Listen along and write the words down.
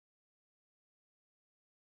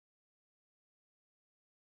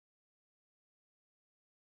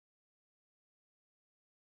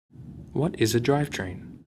What is a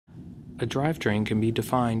drivetrain? A drivetrain can be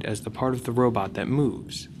defined as the part of the robot that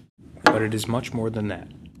moves, but it is much more than that.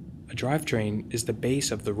 A drivetrain is the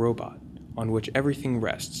base of the robot on which everything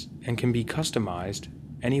rests and can be customized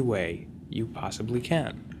any way you possibly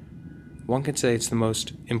can. One can say it's the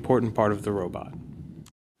most important part of the robot.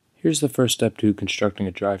 Here's the first step to constructing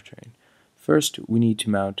a drivetrain. First, we need to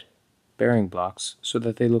mount bearing blocks so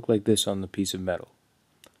that they look like this on the piece of metal.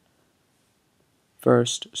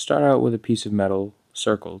 First, start out with a piece of metal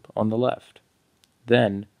circled on the left.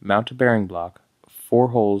 Then, mount a bearing block 4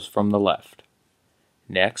 holes from the left.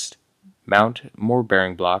 Next, mount more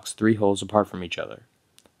bearing blocks 3 holes apart from each other,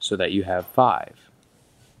 so that you have 5.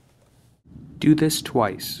 Do this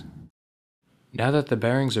twice. Now that the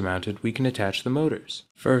bearings are mounted, we can attach the motors.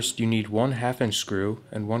 First, you need 1 1/2-inch screw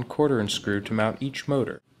and 1 1/4-inch screw to mount each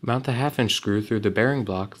motor. Mount the 1/2-inch screw through the bearing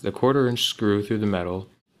block, the 1/4-inch screw through the metal,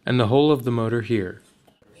 and the hole of the motor here.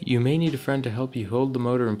 You may need a friend to help you hold the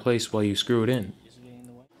motor in place while you screw it in.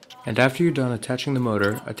 And after you're done attaching the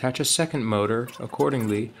motor, attach a second motor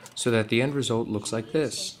accordingly so that the end result looks like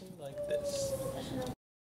this.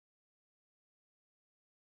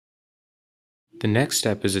 The next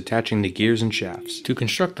step is attaching the gears and shafts. To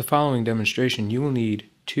construct the following demonstration, you will need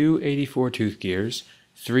 2 84-tooth gears,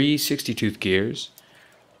 3 60-tooth gears,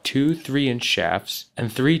 2 3-inch shafts,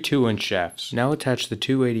 and 3 2-inch shafts. Now attach the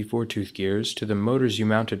 2 84-tooth gears to the motors you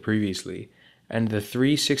mounted previously, and the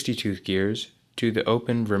 3 60-tooth gears to the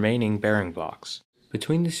open remaining bearing blocks.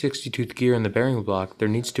 Between the 60-tooth gear and the bearing block, there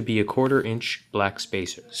needs to be a 1/4-inch black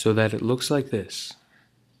spacer, so that it looks like this.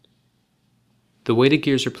 The way the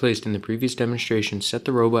gears are placed in the previous demonstration set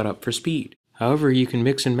the robot up for speed. However, you can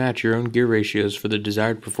mix and match your own gear ratios for the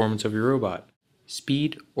desired performance of your robot,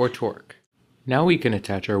 speed or torque. Now we can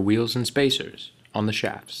attach our wheels and spacers on the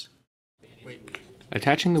shafts.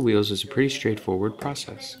 Attaching the wheels is a pretty straightforward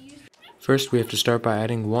process. First, we have to start by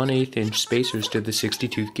adding 1/8-inch spacers to the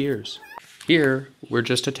 60-tooth gears. Here, we're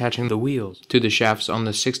just attaching the wheels to the shafts on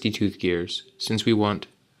the 60-tooth gears, since we want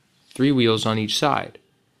 3 wheels on each side.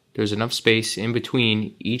 There's enough space in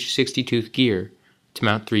between each 60-tooth gear to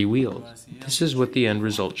mount 3 wheels. This is what the end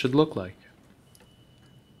result should look like.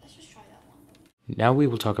 Now we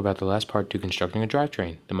will talk about the last part to constructing a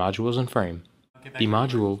drivetrain, the modules and frame. The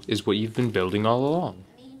module is what you've been building all along.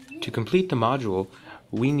 To complete the module,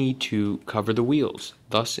 we need to cover the wheels,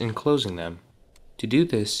 thus enclosing them. To do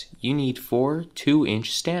this, you need 4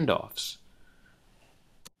 2-inch standoffs.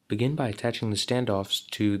 Begin by attaching the standoffs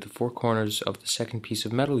to the 4 corners of the second piece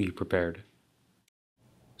of metal you prepared,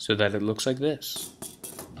 so that it looks like this.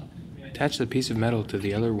 Attach the piece of metal to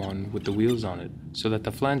the other one with the wheels on it, so that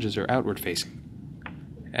the flanges are outward facing,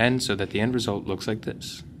 and so that the end result looks like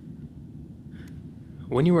this.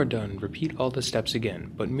 When you are done, repeat all the steps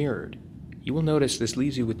again, but mirrored. You will notice this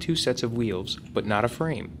leaves you with 2 sets of wheels, but not a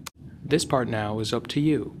frame. This part now is up to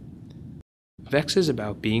you. VEX is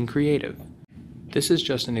about being creative. This is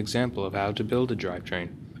just an example of how to build a drivetrain.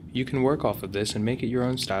 You can work off of this and make it your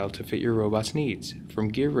own style to fit your robot's needs, from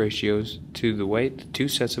gear ratios to the way the 2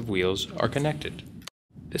 sets of wheels are connected.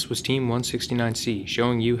 This was Team 169C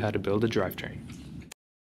showing you how to build a drivetrain.